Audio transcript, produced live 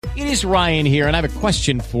It is Ryan here, and I have a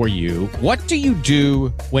question for you. What do you do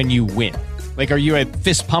when you win? Like, are you a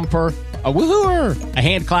fist pumper, a woohooer, a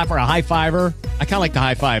hand clapper, a high fiver? I kind of like the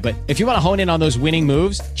high five, but if you want to hone in on those winning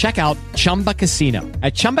moves, check out Chumba Casino.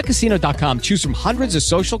 At ChumbaCasino.com, choose from hundreds of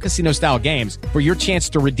social casino-style games for your chance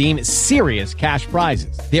to redeem serious cash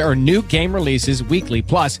prizes. There are new game releases weekly,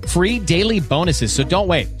 plus free daily bonuses. So don't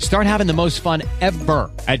wait. Start having the most fun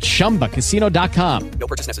ever at ChumbaCasino.com. No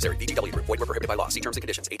purchase necessary. VGW Group. Void where prohibited by law. See terms and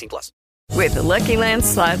conditions. 18+. With the Lucky Land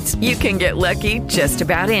Slots, you can get lucky just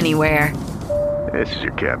about anywhere. This is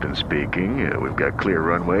your captain speaking. We've got clear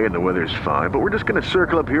runway and the weather's fine, but we're just going to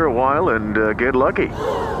circle up here a while and get lucky.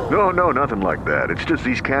 No, nothing like that. It's just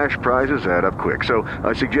these cash prizes add up quick. So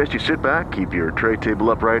I suggest you sit back, keep your tray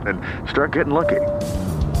table upright, and start getting lucky.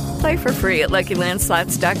 Play for free at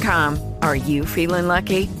LuckyLandSlots.com. Are you feeling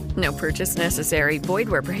lucky? No purchase necessary. Void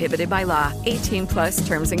where prohibited by law. 18+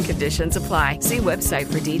 terms and conditions apply. See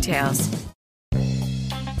website for details.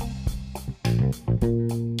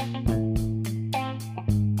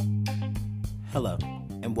 Hello,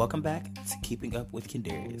 and welcome back to Keeping Up with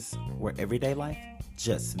Kendarius, where everyday life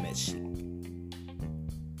just met chic.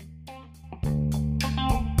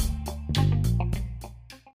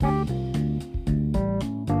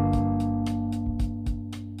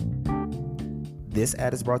 This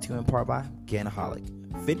ad is brought to you in part by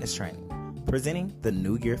Gainaholic Fitness Training, presenting the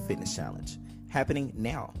New Year Fitness Challenge, happening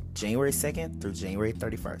now, January 2nd through January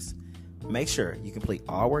 31st. Make sure you complete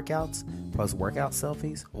all workouts, post workout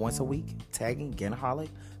selfies once a week, tagging Gainaholic,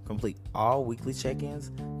 complete all weekly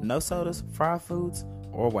check-ins, no sodas, fried foods,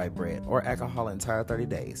 or white bread, or alcohol the entire 30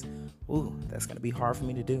 days. Ooh, that's going to be hard for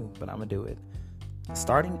me to do, but I'm going to do it.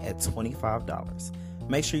 Starting at $25.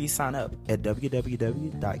 Make sure you sign up at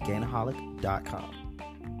www.gainaholic.com.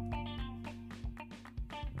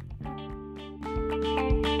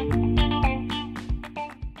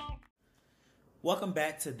 Welcome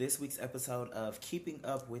back to this week's episode of Keeping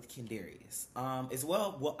Up with Kendarius. I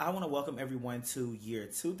want to welcome everyone to year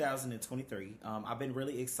 2023. I've been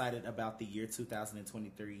really excited about the year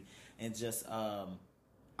 2023, and just I'm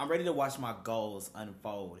ready to watch my goals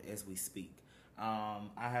unfold as we speak. I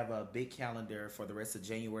have a big calendar for the rest of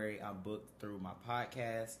January. I'm booked through my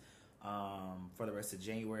podcast. For the rest of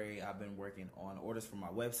January, I've been working on orders for my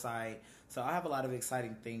website. So I have a lot of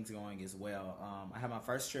exciting things going as well. I have my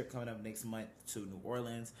first trip coming up next month to New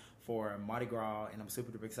Orleans for Mardi Gras, and I'm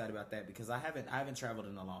super duper excited about that because I haven't traveled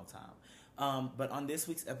in a long time. But on this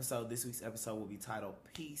week's episode will be titled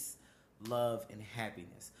Peace, Love, and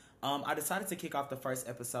Happiness. I decided to kick off the first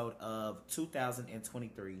episode of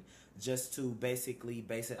 2023 just to basically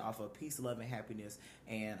base it off of peace, love, and happiness,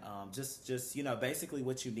 and just basically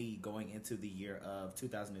what you need going into the year of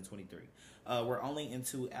 2023. We're only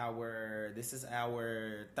into this is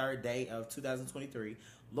our third day of 2023.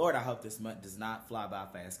 Lord, I hope this month does not fly by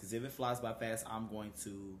fast, because if it flies by fast, I'm going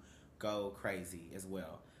to go crazy as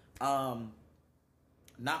well.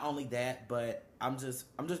 Not only that, but I'm just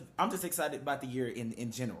excited about the year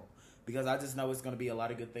in general, because I just know it's going to be a lot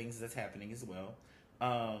of good things that's happening as well.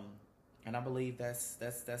 And I believe that's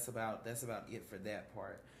about it for that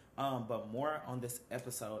part. But more on this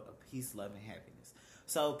episode of Peace, Love, and Happiness.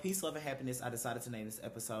 So Peace, Love, and Happiness, I decided to name this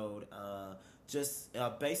episode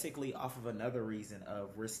basically off of another reason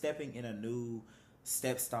of we're stepping in a new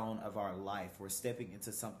stepstone of our life. We're stepping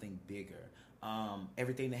into something bigger.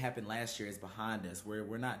 Everything that happened last year is behind us.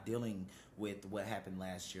 We're not dealing with what happened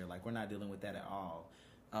last year. Like, we're not dealing with that at all.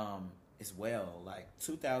 As well, like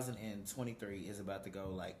 2023 is about to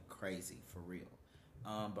go like crazy for real.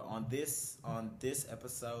 But on this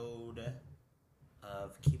episode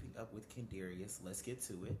of Keeping Up with Kendarius, let's get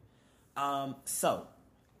to it. So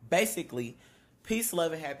basically, peace,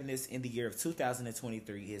 love, and happiness in the year of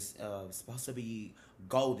 2023 is supposed to be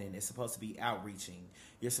golden. It's supposed to be outreaching.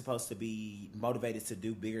 You're supposed to be motivated to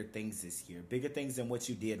do bigger things this year, bigger things than what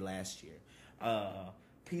you did last year.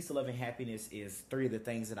 Peace, love, and happiness is three of the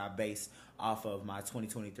things that I based off of my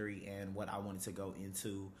 2023 and what I wanted to go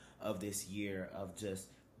into of this year of just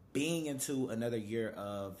being into another year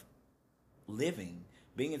of living,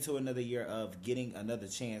 being into another year of getting another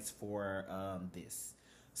chance for this.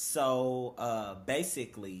 So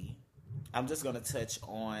basically, I'm just going to touch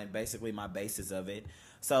on basically my basis of it.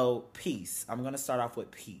 So peace. I'm going to start off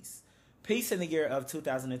with peace. Peace in the year of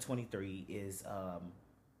 2023 is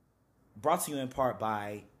brought to you in part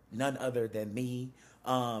by none other than me,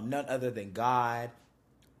 none other than God,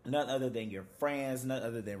 none other than your friends, none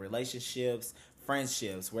other than relationships,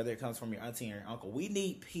 friendships, whether it comes from your auntie or your uncle. We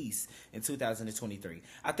need peace in 2023.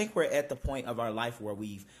 I think we're at the point of our life where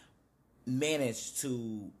we've managed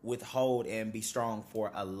to withhold and be strong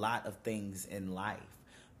for a lot of things in life.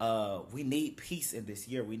 we need peace in this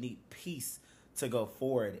year. We need peace to go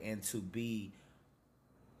forward and to be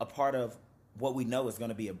a part of what we know is going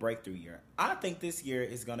to be a breakthrough year. I think this year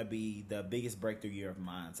is going to be the biggest breakthrough year of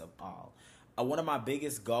mine of all. One of my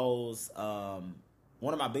biggest goals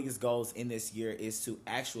in this year is to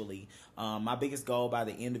actually, my biggest goal by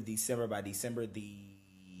the end of December, by December the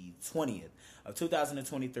 20th of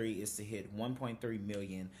 2023, is to hit 1.3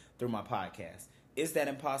 million through my podcast. Is that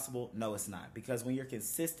impossible? No, it's not. Because when you're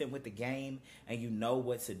consistent with the game and you know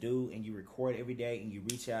what to do and you record every day and you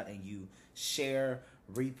reach out and you share,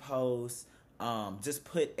 repost, just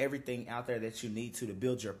put everything out there that you need to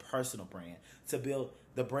build your personal brand, to build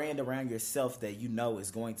the brand around yourself that you know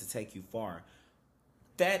is going to take you far.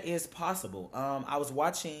 That is possible. I was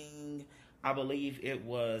watching, I believe it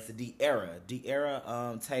was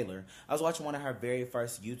De'Ara Taylor. I was watching one of her very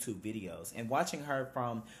first YouTube videos and watching her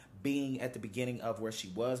from being at the beginning of where she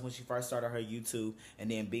was when she first started her YouTube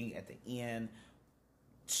and then being at the end.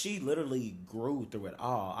 She literally grew through it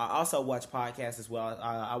all. I also watch podcasts as well.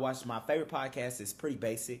 I watched, my favorite podcast is Pretty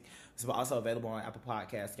Basic. It's also available on Apple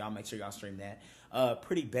Podcasts. Y'all make sure y'all stream that.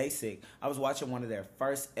 Pretty Basic. I was watching one of their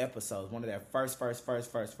first episodes, one of their first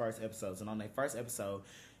episodes. And on their first episode,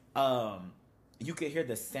 you could hear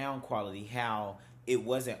the sound quality, how it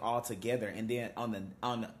wasn't all together. And then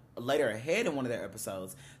on later ahead in one of their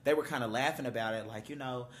episodes, they were kind of laughing about it, like, you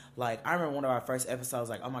know, like, I remember one of our first episodes,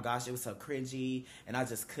 like, oh my gosh, it was so cringy and I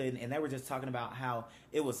just couldn't. And they were just talking about how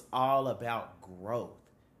it was all about growth.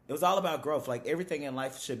 It was all about growth. Like, everything in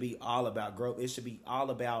life should be all about growth. It should be all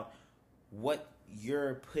about what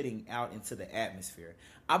you're putting out into the atmosphere.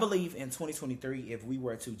 I believe in 2023, if we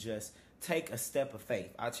were to just take a step of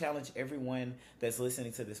faith, I challenge everyone that's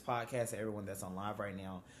listening to this podcast, everyone that's on live right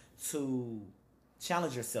now, to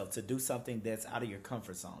challenge yourself to do something that's out of your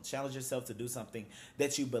comfort zone. Challenge yourself to do something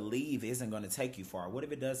that you believe isn't going to take you far. What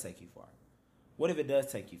if it does take you far? What if it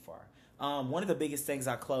does take you far? One of the biggest things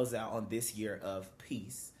I closed out on this year of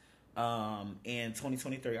peace, in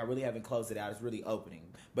 2023, I really haven't closed it out. It's really opening,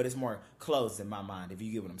 but it's more closed in my mind, if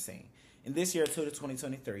you get what I'm saying. In this year,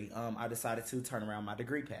 2023, I decided to turn around my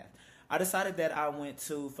degree path. I decided that I went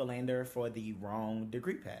to philander for the wrong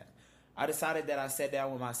degree path. I decided that I sat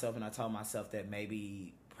down with myself and I told myself that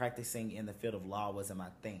maybe practicing in the field of law wasn't my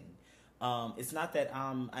thing. It's not that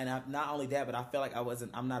not only that, but I feel like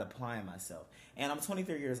I'm not applying myself. And I'm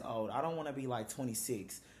 23 years old. I don't want to be like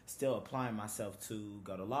 26 still applying myself to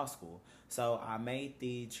go to law school. So I made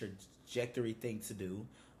the trajectory thing to do.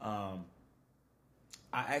 I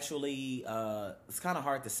actually, it's kind of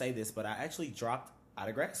hard to say this, but I actually dropped out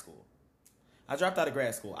of grad school. I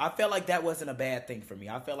felt like that wasn't a bad thing for me.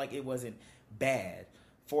 I felt like it wasn't bad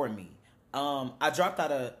for me. I dropped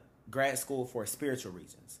out of grad school for spiritual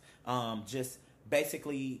reasons. Just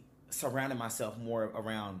basically surrounding myself more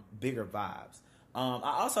around bigger vibes.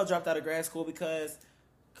 I also dropped out of grad school because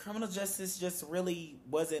criminal justice just really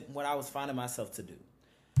wasn't what I was finding myself to do.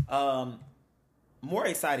 More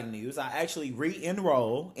exciting news, I actually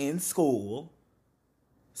re-enroll in school.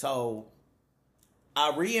 So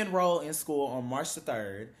I re-enroll in school on March the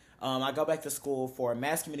 3rd. I go back to school for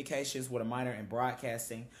mass communications with a minor in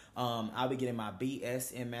broadcasting. I'll be getting my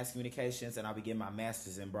BS in mass communications and I'll be getting my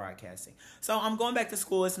master's in broadcasting. So I'm going back to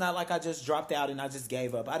school. It's not like I just dropped out and I just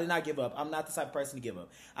gave up. I did not give up. I'm not the type of person to give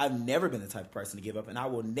up. I've never been the type of person to give up, and I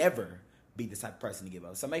will never be the type of person to give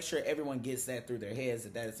up. So make sure everyone gets that through their heads,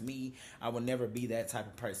 that is me. I will never be that type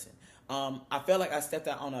of person. I felt like I stepped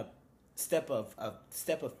out on a step of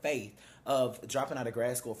faith of dropping out of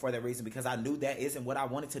grad school for that reason, because I knew that isn't what I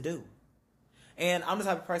wanted to do. And I'm the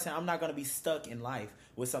type of person, I'm not going to be stuck in life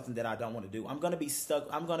with something that I don't want to do. I'm going to be stuck.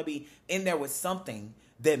 I'm going to be in there with something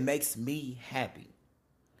that makes me happy.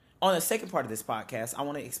 On the second part of this podcast, I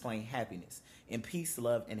want to explain happiness and peace,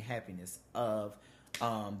 love, and happiness of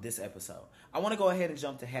this episode. I want to go ahead and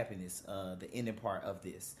jump to happiness, the ending part of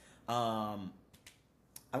this. I'm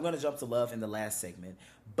going to jump to love in the last segment,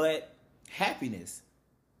 but happiness.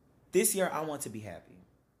 This year, I want to be happy.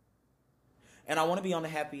 And I want to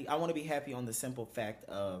be happy on the simple fact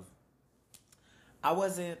of I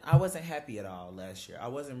wasn't happy at all last year. I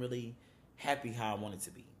wasn't really happy how I wanted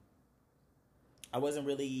to be. I was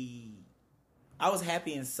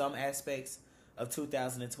happy in some aspects of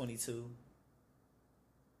 2022,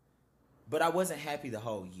 but I wasn't happy the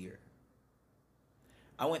whole year.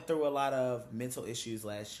 I went through a lot of mental issues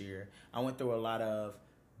last year. I went through a lot of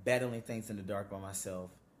battling things in the dark by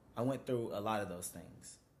myself. I went through a lot of those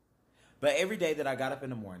things. But every day that I got up in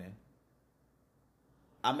the morning,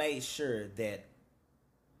 I made sure that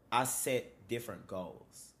I set different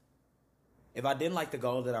goals. If I didn't like the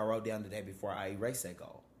goal that I wrote down the day before, I erased that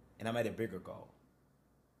goal and I made a bigger goal.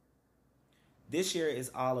 This year is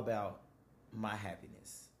all about my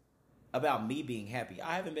happiness, about me being happy.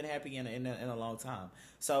 I haven't been happy in a long time.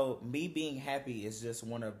 So me being happy is just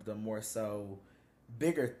one of the more so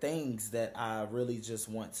bigger things that I really just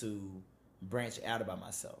want to branch out about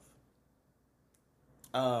myself.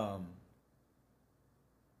 Wow.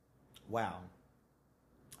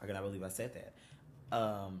 I cannot believe I said that.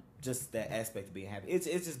 Just that aspect of being happy. It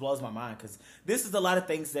just blows my mind because this is a lot of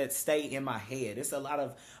things that stay in my head. It's a lot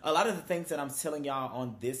of the things that I'm telling y'all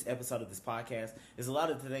on this episode of this podcast is a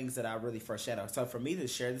lot of the things that I really foreshadow. So for me to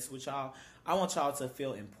share this with y'all, I want y'all to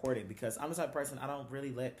feel important because I'm the type of person, I don't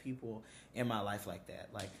really let people in my life like that.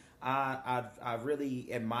 Like I really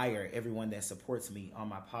admire everyone that supports me on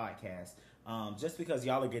my podcast. Just because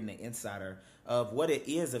y'all are getting the insider of what it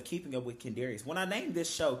is of Keeping Up with Kendarius. When I named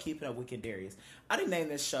this show Keeping Up with Kendarius, I didn't name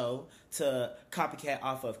this show to copycat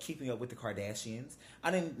off of Keeping Up with the Kardashians.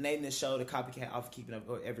 I didn't name this show to copycat off of Keeping Up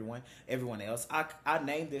with everyone else. I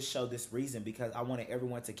named this show this reason because I wanted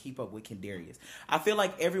everyone to keep up with Kendarius. I feel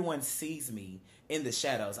like everyone sees me in the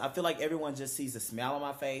shadows. I feel like everyone just sees the smile on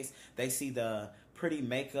my face. They see the pretty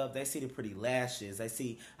makeup. They see the pretty lashes. They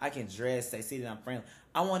see I can dress. They see that I'm friendly.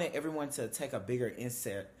 I wanted everyone to take a bigger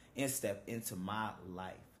instep into my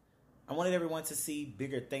life. I wanted everyone to see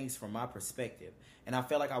bigger things from my perspective. And I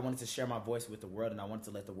felt like I wanted to share my voice with the world, and I wanted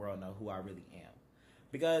to let the world know who I really am.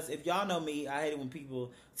 Because if y'all know me, I hate it when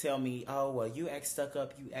people tell me, oh, well, you act stuck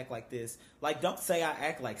up, you act like this. Like, don't say I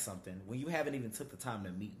act like something when you haven't even took the time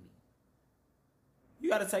to meet me. You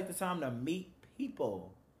got to take the time to meet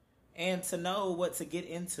people and to know what to get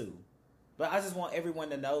into. But I just want everyone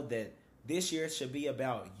to know that this year should be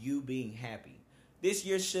about you being happy. This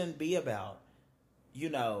year shouldn't be about,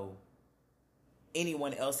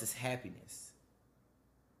 anyone else's happiness.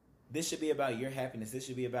 This should be about your happiness. This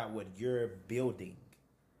should be about what you're building.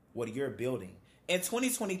 In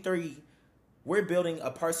 2023, we're building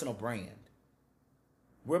a personal brand.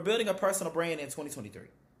 We're building a personal brand in 2023.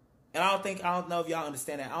 And I don't know if y'all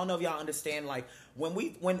understand that. I don't know if y'all understand, like,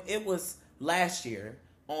 when it was last year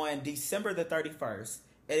on December the 31st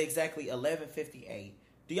at exactly 11:58,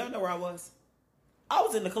 do y'all know where I was? I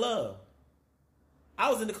was in the club. I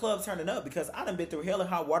was in the club turning up because I done been through hell and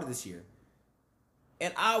hot water this year.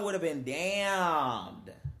 And I would have been damned.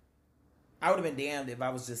 If I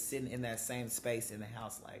was just sitting in that same space in the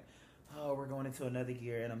house like, oh, we're going into another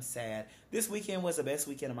year and I'm sad. This weekend was the best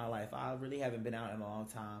weekend of my life. I really haven't been out in a long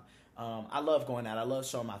time. I love going out. I love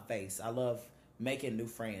showing my face. I love making new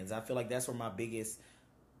friends. I feel like that's where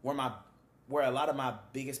where a lot of my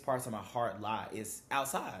biggest parts of my heart lie is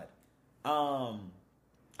outside.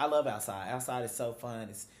 I love outside. Outside is so fun.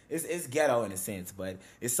 It's ghetto in a sense, but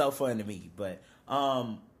it's so fun to me. But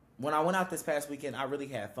when I went out this past weekend, I really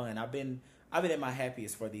had fun. I've been at my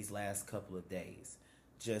happiest for these last couple of days.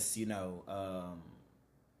 Just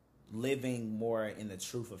living more in the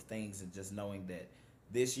truth of things and just knowing that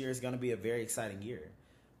this year is going to be a very exciting year.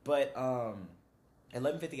 But at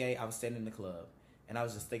 11:58, I was standing in the club and I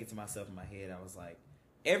was just thinking to myself in my head. I was like,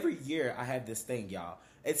 every year I have this thing, y'all.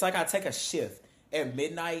 It's like I take a shift at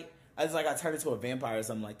midnight. It's like I turn into a vampire or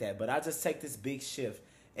something like that. But I just take this big shift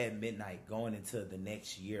at midnight going into the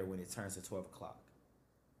next year when it turns to 12 o'clock.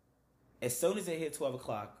 As soon as it hit 12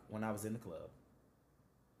 o'clock when I was in the club,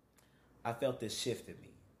 I felt this shift in me.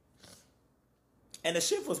 And the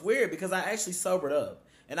shift was weird because I actually sobered up.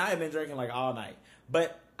 And I had been drinking like all night.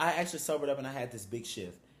 But I actually sobered up and I had this big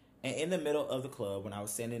shift. And in the middle of the club, when I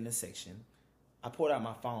was standing in the section, I pulled out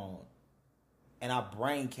my phone and I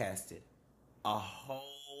brain-casted a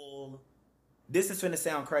whole... This is finna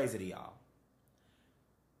sound crazy to y'all.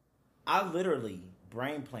 I literally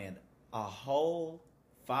brain-planned a whole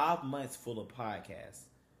 5 months full of podcasts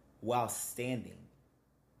while standing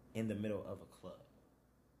in the middle of a club.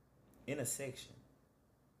 In a section.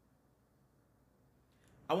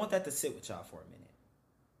 I want that to sit with y'all for a minute.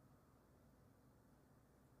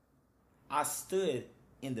 I stood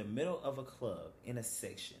in the middle of a club in a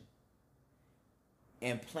section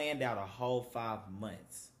and planned out a whole 5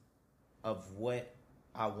 months of what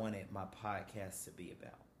I wanted my podcast to be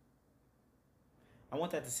about. I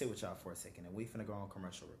want that to sit with y'all for a second, and we finna go on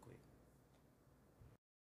commercial real quick.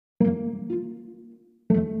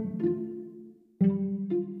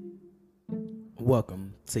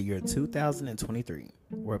 Welcome to year 2023,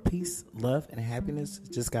 where peace, love, and happiness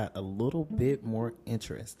just got a little bit more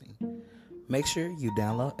interesting. Make sure you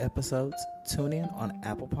download episodes, tune in on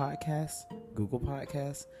Apple Podcasts, Google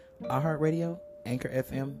Podcasts, iHeartRadio, Anchor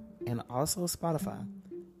FM, and also Spotify.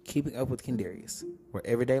 Keeping Up with Kendarius, where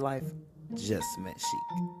everyday life just met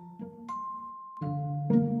chic.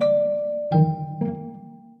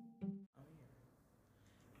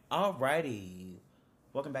 Alrighty.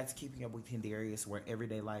 Welcome back to Keeping Up with Kendarius, where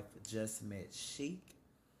everyday life just met chic.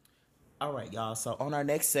 Alright, y'all. So on our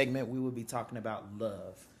next segment, we will be talking about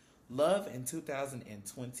love. Love in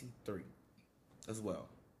 2023 as well.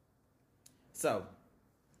 So,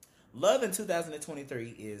 love in 2023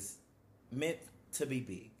 is meant to be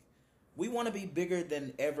big. We want to be bigger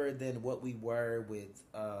than ever than what we were with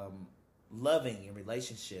loving in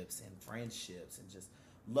relationships and friendships and just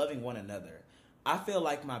loving one another. I feel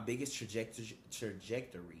like my biggest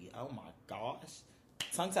trajectory, oh my gosh,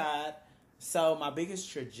 tongue-tied. So my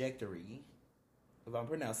biggest trajectory, if I'm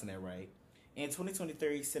pronouncing that right, in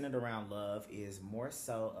 2023 centered around love is more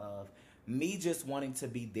so of me just wanting to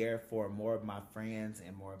be there for more of my friends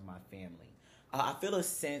and more of my family. I feel a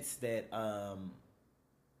sense that I'll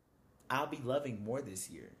be loving more this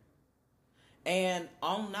year. And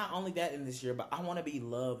not only that in this year, but I want to be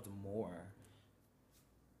loved more.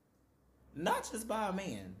 Not just by a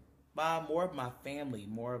man, by more of my family,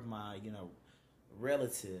 more of my,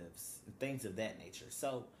 relatives, and things of that nature.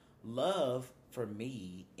 So love for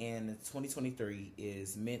me in 2023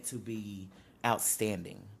 is meant to be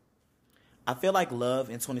outstanding. I feel like love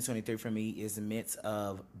in 2023 for me is meant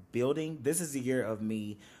of building. This is the year of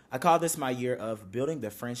me. I call this my year of building the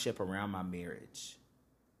friendship around my marriage.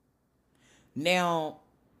 Now,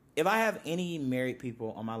 if I have any married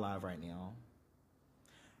people on my live right now,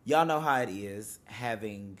 y'all know how it is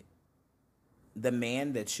having the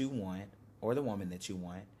man that you want or the woman that you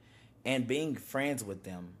want and being friends with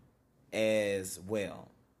them as well.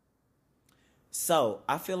 So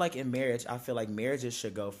I feel like in marriage, marriages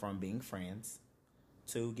should go from being friends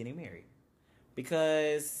to getting married,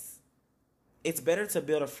 because it's better to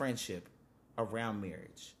build a friendship around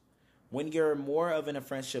marriage. When you're more of in a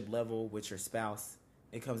friendship level with your spouse,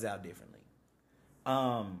 it comes out differently.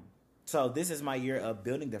 So this is my year of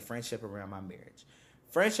building the friendship around my marriage.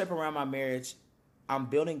 Friendship around my marriage, I'm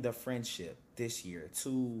building the friendship this year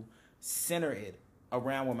to center it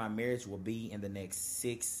around where my marriage will be in the next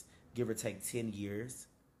 6, give or take 10 years.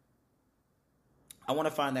 I want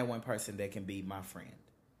to find that one person that can be my friend,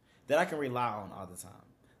 that I can rely on all the time,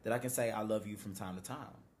 that I can say I love you from time to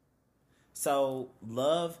time. So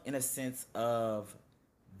love in a sense of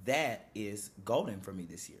that is golden for me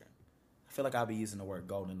this year. I feel like I'll be using the word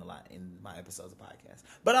golden a lot in my episodes of podcast,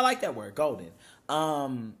 but I like that word, golden.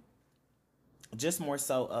 Just more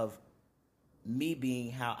so of me being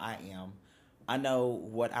how I am. I know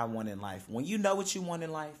what I want in life. When you know what you want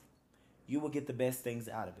in life, you will get the best things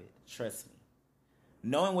out of it. Trust me.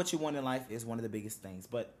 Knowing what you want in life is one of the biggest things,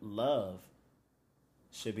 but love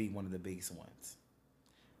should be one of the biggest ones.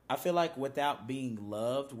 I feel like without being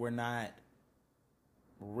loved, we're not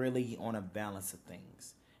really on a balance of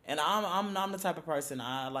things. And I'm the type of person,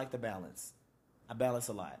 I like to balance. I balance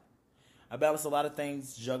a lot. I balance a lot of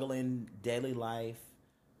things, juggling daily life,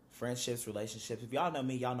 friendships, relationships. If y'all know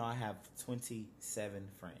me, y'all know I have 27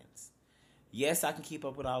 friends. Yes, I can keep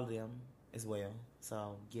up with all of them as well.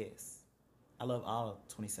 So, yes, I love all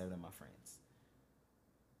 27 of my friends.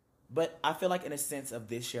 But I feel like in a sense of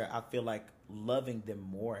this year, I feel like loving them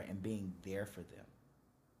more and being there for them.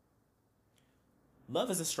 Love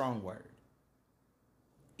is a strong word,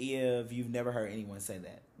 if you've never heard anyone say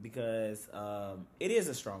that, because it is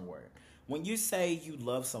a strong word. When you say you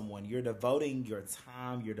love someone, you're devoting your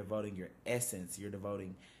time, you're devoting your essence, you're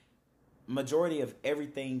devoting majority of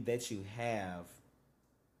everything that you have,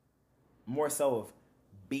 more so of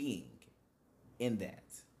being in that.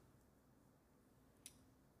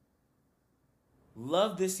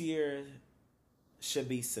 Love this year should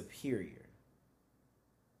be superior.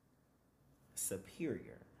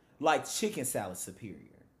 Superior. Like chicken salad superior.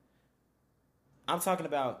 I'm talking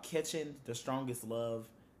about catching the strongest love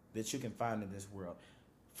that you can find in this world.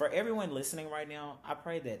 For everyone listening right now, I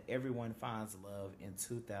pray that everyone finds love in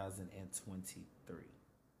 2023.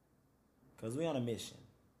 Because we're on a mission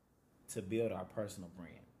to build our personal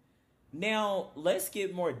brand. Now, let's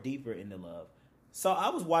get more deeper into love. So I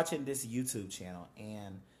was watching this YouTube channel,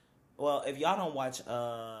 and, well, if y'all don't watch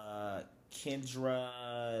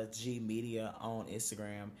Kendra G Media on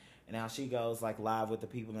Instagram, and how she goes like live with the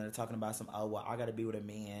people and they're talking about I got to be with a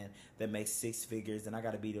man that makes 6 figures and I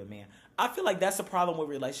got to be with a man. I feel like that's a problem with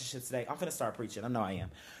relationships today. I'm finna start preaching. I know I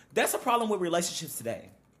am. That's a problem with relationships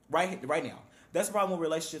today. Right now. That's the problem with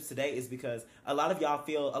relationships today, is because a lot of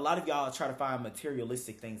y'all try to find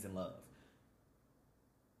materialistic things in love.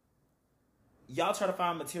 Y'all try to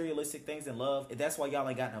find materialistic things in love, and that's why y'all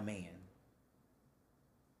ain't got no man.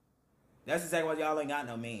 That's exactly why y'all ain't got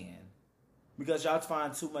no man. Because y'all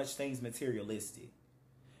find too much things materialistic.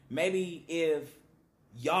 Maybe if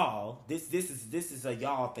y'all, this is a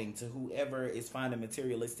y'all thing to whoever is finding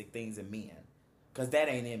materialistic things in men, because that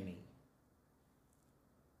ain't in me.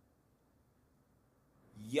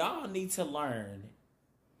 Y'all need to learn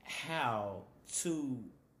how to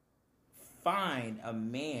find a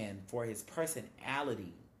man for his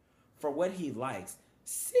personality, for what he likes.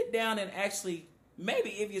 Sit down and actually, maybe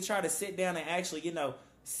if you try to sit down and actually,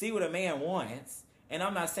 see what a man wants. And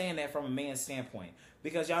I'm not saying that from a man's standpoint,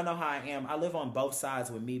 because y'all know how I am. I live on both sides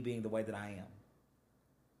with me being the way that I am.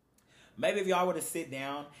 Maybe if y'all were to sit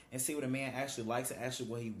down and see what a man actually likes and actually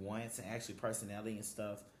what he wants and actually personality and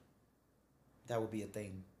stuff, that would be a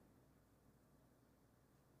thing.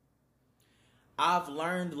 I've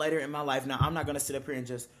learned later in my life, now I'm not going to sit up here and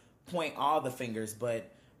just point all the fingers, but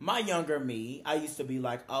my younger me, I used to be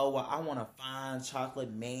like, oh, well, I want a fine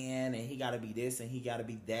chocolate man, and he got to be this, and he got to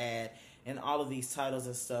be that, and all of these titles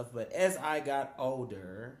and stuff. But as I got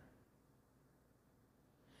older,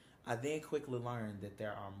 I then quickly learned that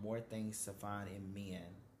there are more things to find in men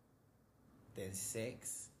than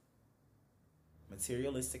sex,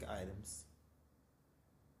 materialistic items,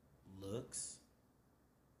 looks,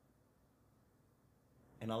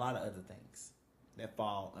 and a lot of other things that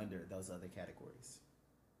fall under those other categories.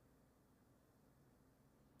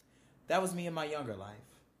 That was me in my younger life.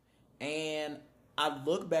 And I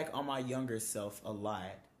look back on my younger self a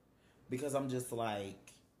lot because I'm just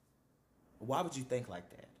like, why would you think like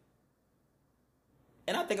that?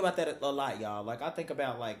 And I think about that a lot, y'all. Like, I think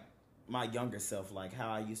about, like, my younger self, like, how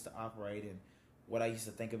I used to operate and what I used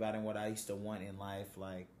to think about and what I used to want in life.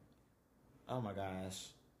 Like, oh my gosh,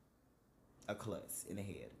 a klutz in the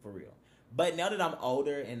head, for real. But now that I'm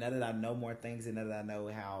older and now that I know more things and now that I know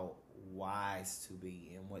how wise to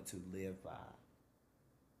be and what to live by,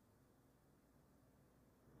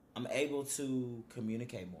 I'm able to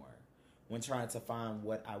communicate more when trying to find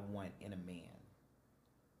what I want in a man.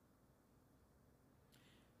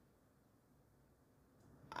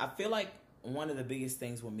 I feel like one of the biggest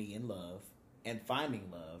things with me in love and finding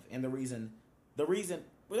love, and the reason,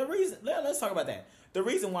 let's talk about that. The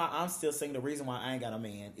reason why I'm still single, the reason why I ain't got a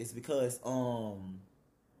man is because I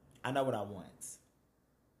know what I want.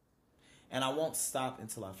 And I won't stop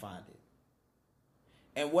until I find it.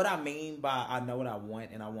 And what I mean by I know what I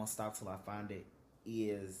want and I won't stop till I find it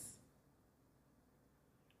is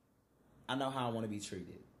I know how I want to be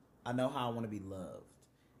treated. I know how I want to be loved.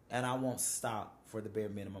 And I won't stop for the bare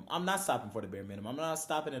minimum. I'm not stopping for the bare minimum. I'm not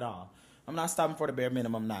stopping at all. I'm not stopping for the bare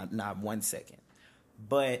minimum, not 1 second.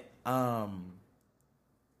 But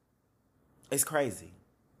it's crazy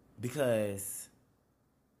because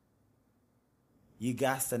you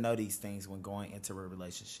got to know these things when going into a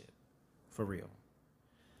relationship. For real.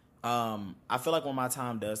 I feel like when my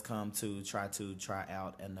time does come to try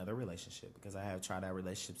out another relationship, because I have tried out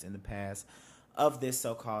relationships in the past of this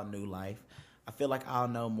so-called new life, I feel like I'll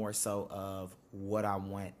know more so of what I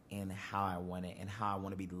want and how I want it and how I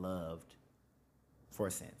want to be loved, for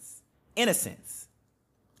a sense. In a sense.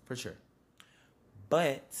 For sure.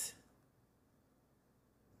 But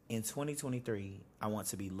in 2023, I want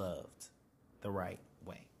to be loved the right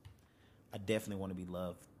way. I definitely want to be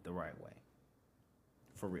loved the right way.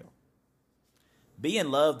 For real.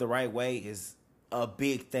 Being loved the right way is a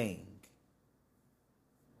big thing.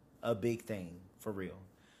 A big thing, for real.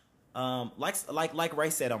 Like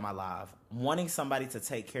Ray said on my live, wanting somebody to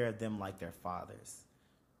take care of them like their fathers.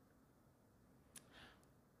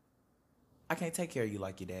 I can't take care of you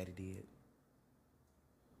like your daddy did.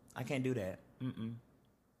 I can't do that.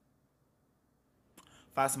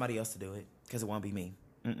 Find somebody else to do it, because it won't be me.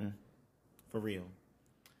 For real.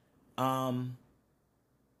 I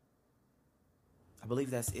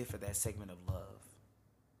believe that's it for that segment of love.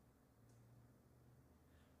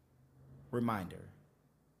 Reminder.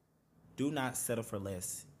 Do not settle for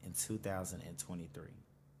less in 2023.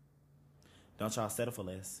 Don't y'all settle for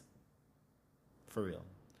less. For real.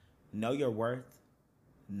 Know your worth.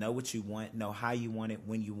 Know what you want. Know how you want it,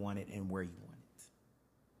 when you want it, and where you want it.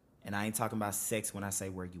 And I ain't talking about sex when I say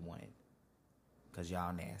where you want it, because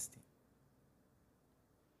y'all nasty.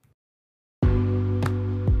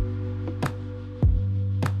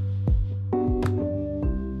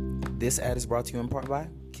 This ad is brought to you in part by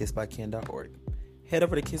KissByKen.org. Head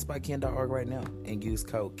over to KissByKen.org right now and use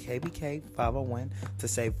code KBK501 to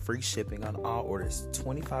save free shipping on all orders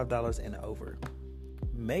 $25 and over.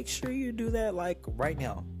 Make sure you do that like right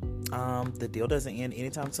now. The deal doesn't end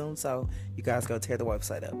anytime soon, so you guys go tear the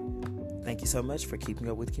website up. Thank you so much for keeping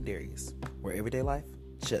up with Kendarius, where everyday life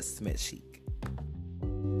just met chic.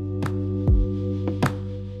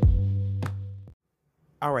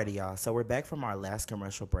 Alrighty, y'all. So we're back from our last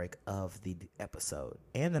commercial break of the episode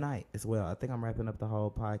and the night as well. I think I'm wrapping up the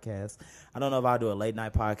whole podcast. I don't know if I'll do a late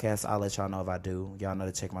night podcast. I'll let y'all know if I do. Y'all know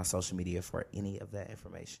to check my social media for any of that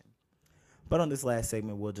information. But on this last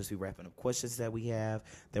segment, we'll just be wrapping up questions that we have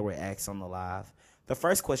that were asked on the live. The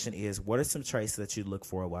first question is, what are some traits that you look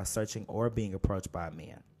for while searching or being approached by a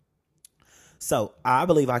man? So I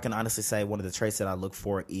believe I can honestly say one of the traits that I look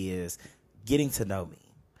for is getting to know me.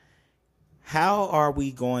 How are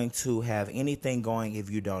we going to have anything going if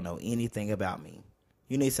you don't know anything about me?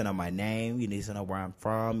 You need to know my name. You need to know where I'm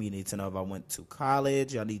from. You need to know if I went to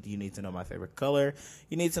college. You need to know my favorite color.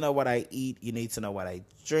 You need to know what I eat. You need to know what I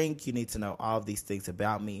drink. You need to know all of these things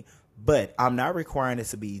about me. But I'm not requiring it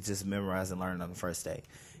to be just memorized and learned on the first day.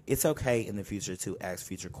 It's okay in the future to ask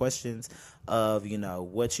future questions of,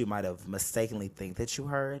 what you might have mistakenly think that you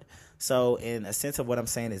heard. So in a sense of what I'm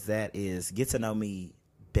saying is get to know me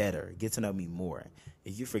better, get to know me more.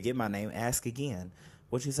 If you forget my name, ask again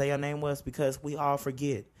what you say your name was, because we all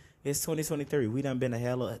forget. It's 2023. We done been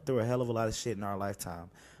through a hell of a lot of shit in our lifetime.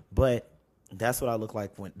 But that's what I look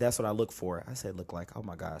like that's what I look for. I said look like, oh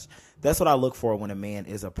my gosh. That's what I look for when a man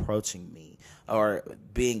is approaching me or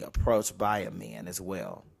being approached by a man as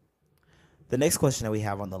well. The next question that we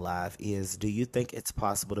have on the live is, do you think it's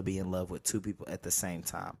possible to be in love with two people at the same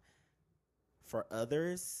time? For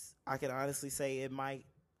others, I can honestly say it might.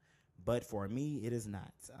 But for me, it is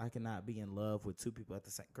not. I cannot be in love with two people at the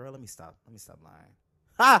same. Girl, let me stop lying.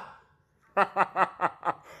 Ha!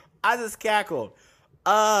 I just cackled.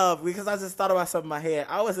 Because I just thought about something in my head.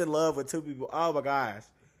 I was in love with two people. Oh my gosh.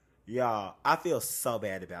 Y'all, I feel so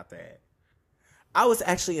bad about that. I was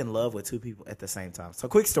actually in love with two people at the same time. So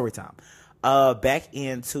quick story time. Back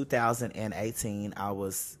in 2018, I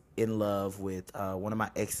was in love with one of my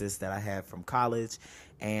exes that I had from college,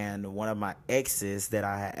 and one of my exes that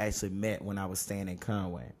I had actually met when I was staying in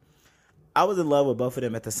Conway. I was in love with both of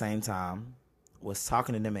them at the same time, was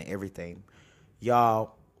talking to them and everything.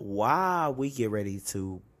 Y'all, while we get ready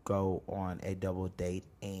to go on a double date,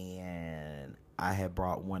 and I had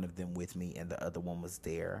brought one of them with me and the other one was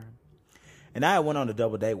there. And I went on a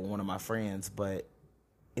double date with one of my friends, but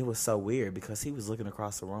it was so weird because he was looking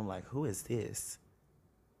across the room like, who is this?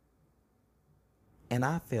 And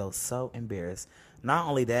I felt so embarrassed. Not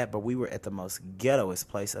only that, but we were at the most ghettoest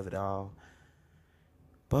place of it all.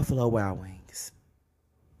 Buffalo Wild Wings.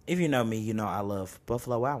 If you know me, you know I love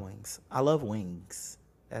Buffalo Wild Wings. I love wings.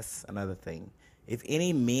 That's another thing. If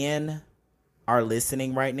any men are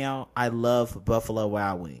listening right now, I love Buffalo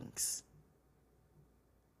Wild Wings.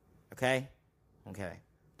 Okay? Okay.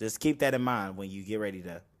 Just keep that in mind when you get ready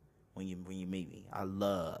to, when you meet me. I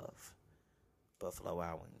love Buffalo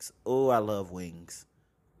Wild Wings. Oh, I love wings.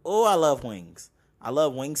 Oh, I love wings. I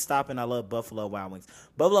love Wingstop and I love Buffalo Wild Wings.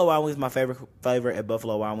 Buffalo Wild Wings, my favorite flavor at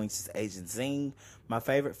Buffalo Wild Wings is Asian Zing. My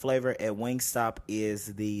favorite flavor at Wingstop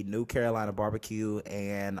is the New Carolina barbecue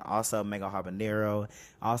and also mango habanero,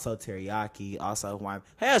 also teriyaki, also Hawaiian.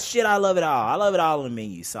 Hell, shit, I love it all. I love it all on the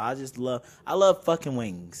menu. So I love fucking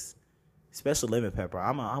wings, especially lemon pepper.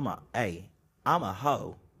 I'm a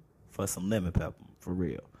hoe for some lemon pepper, for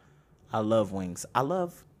real. I love wings. I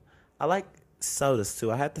like sodas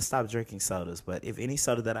too. I had to stop drinking sodas, but if any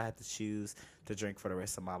soda that I had to choose to drink for the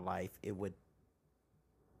rest of my life, it would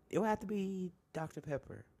have to be Dr.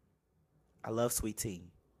 Pepper. I love sweet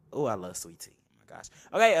tea. Oh, I love sweet tea. Oh my gosh.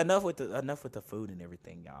 Okay, enough with the food and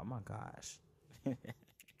everything, y'all. Oh my gosh.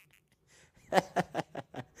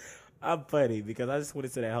 I'm funny because I just went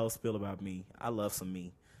into that whole spiel about me. I love some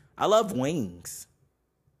me. I love wings.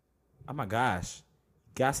 Oh my gosh.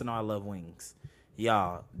 Guys to know I love wings.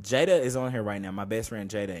 Y'all, Jada is on here right now, my best friend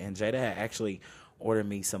Jada, and Jada had actually ordered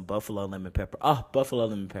me some buffalo lemon pepper. Oh, buffalo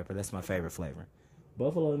lemon pepper, that's my favorite flavor.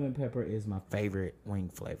 Buffalo lemon pepper is my favorite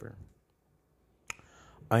wing flavor.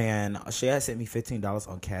 And she had sent me $15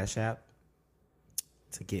 on Cash App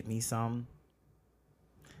to get me some.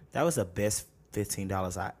 That was the best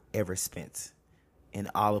 $15 I ever spent in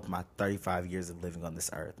all of my 35 years of living on this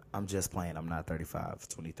earth. I'm just playing. I'm not 35,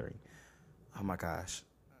 23. Oh my gosh.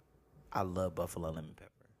 I love buffalo lemon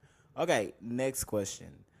pepper. Okay, next question.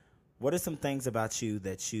 What are some things about you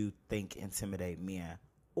that you think intimidate men?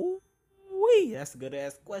 Ooh-wee, that's a good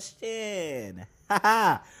ass question.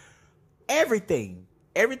 Everything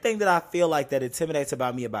that I feel like that intimidates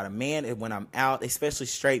about me about a man and when I'm out, especially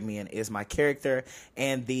straight men, is my character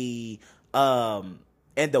and the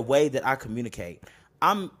way that I communicate.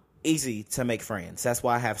 I'm easy to make friends. That's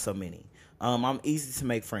why I have so many. I'm easy to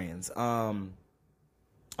make friends.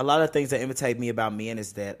 A lot of things that imitate me about men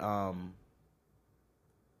is that I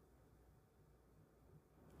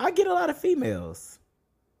get a lot of females.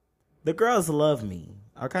 The girls love me.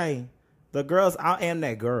 Okay? The girls, I am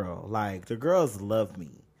that girl. Like, the girls love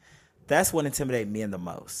me. That's what intimidates men the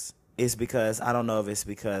most. It's because, I don't know if it's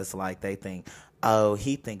because, like, they think, oh,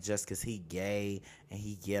 he think just because he gay and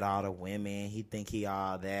he get all the women, he think he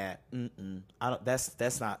all that.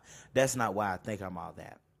 That's not why I think I'm all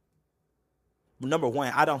that. Number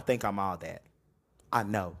one, I don't think I'm all that. I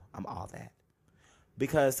know I'm all that.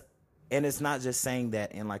 Because, and it's not just saying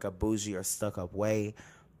that in like a bougie or stuck up way,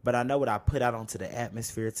 but I know what I put out onto the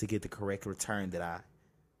atmosphere to get the correct return that I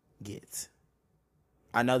get.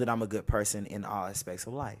 I know that I'm a good person in all aspects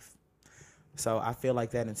of life. So I feel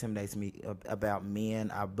like that intimidates me about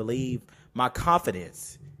men. I believe my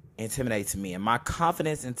confidence intimidates men. My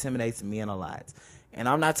confidence intimidates men a lot. And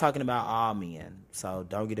I'm not talking about all men, so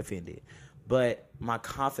don't get offended. But my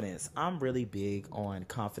confidence, I'm really big on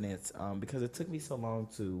confidence because it took me so long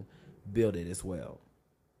to build it as well.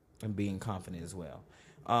 And being confident as well.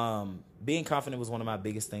 Being confident was one of my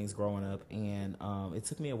biggest things growing up. And it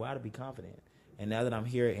took me a while to be confident. And now that I'm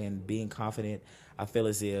here and being confident, I feel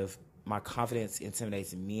as if my confidence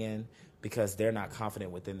intimidates men because they're not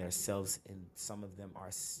confident within themselves. And some of them are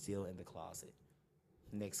still in the closet.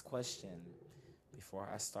 Next question before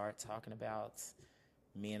I start talking about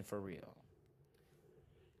men for real.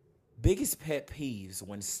 Biggest pet peeves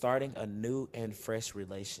when starting a new and fresh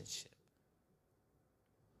relationship.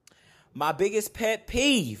 My biggest pet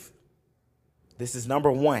peeve, this is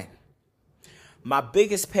number one. My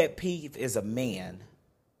biggest pet peeve is a man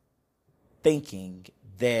thinking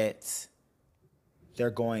that they're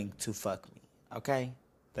going to fuck me, okay?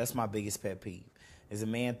 That's my biggest pet peeve, is a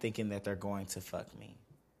man thinking that they're going to fuck me.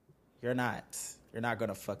 You're not. You're not going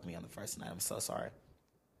to fuck me on the first night. I'm so sorry.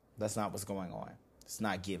 That's not what's going on. It's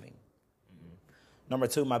not giving. Number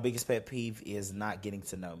two, my biggest pet peeve is not getting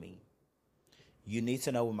to know me. You need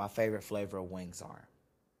to know what my favorite flavor of wings are.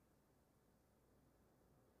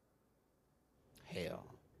 Hell.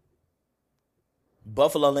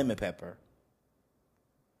 Buffalo lemon pepper.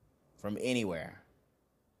 From anywhere.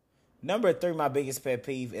 Number three, my biggest pet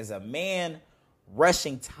peeve is a man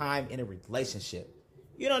rushing time in a relationship.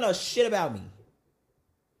 You don't know shit about me.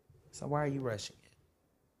 So why are you rushing it?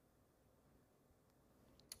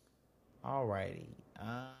 Alrighty.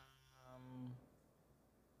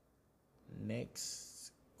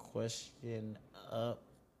 Next question up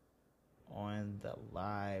on the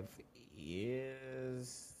live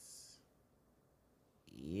is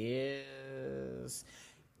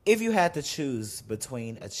if you had to choose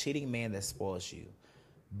between a cheating man that spoils you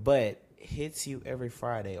but hits you every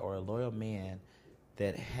Friday or a loyal man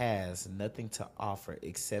that has nothing to offer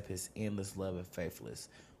except his endless love and faithfulness,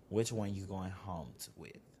 which one you going home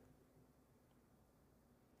with?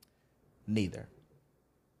 Neither.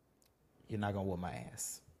 You're not going to whoop my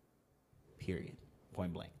ass. Period.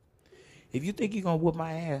 Point blank. If you think you're going to whoop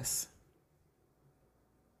my ass,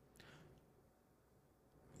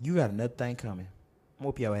 you got another thing coming.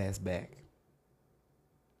 Whoop your ass back.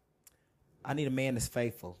 I need a man that's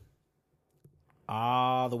faithful.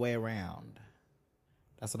 All the way around.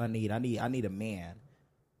 That's what I need. I need a man.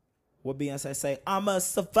 What Beyonce say? I'm a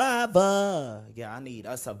survivor. Yeah, I need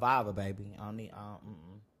a survivor, baby. I don't need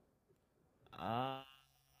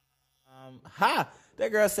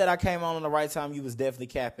that girl said I came on the right time. You was definitely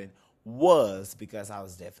capping. Was because I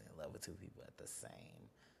was definitely in love with two people at the same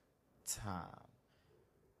time.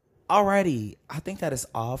 Alrighty, I think that is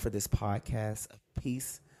all for this podcast of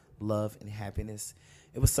peace, love, and happiness.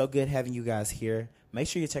 It was so good having you guys here. Make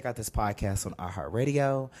sure you check out this podcast on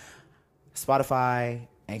iHeartRadio, Spotify,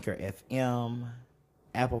 Anchor FM,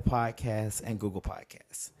 Apple Podcasts, and Google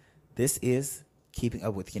Podcasts. This is Keeping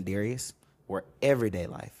Up with Kendarius, where everyday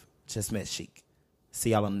life just met chic.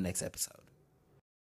 See y'all on the next episode.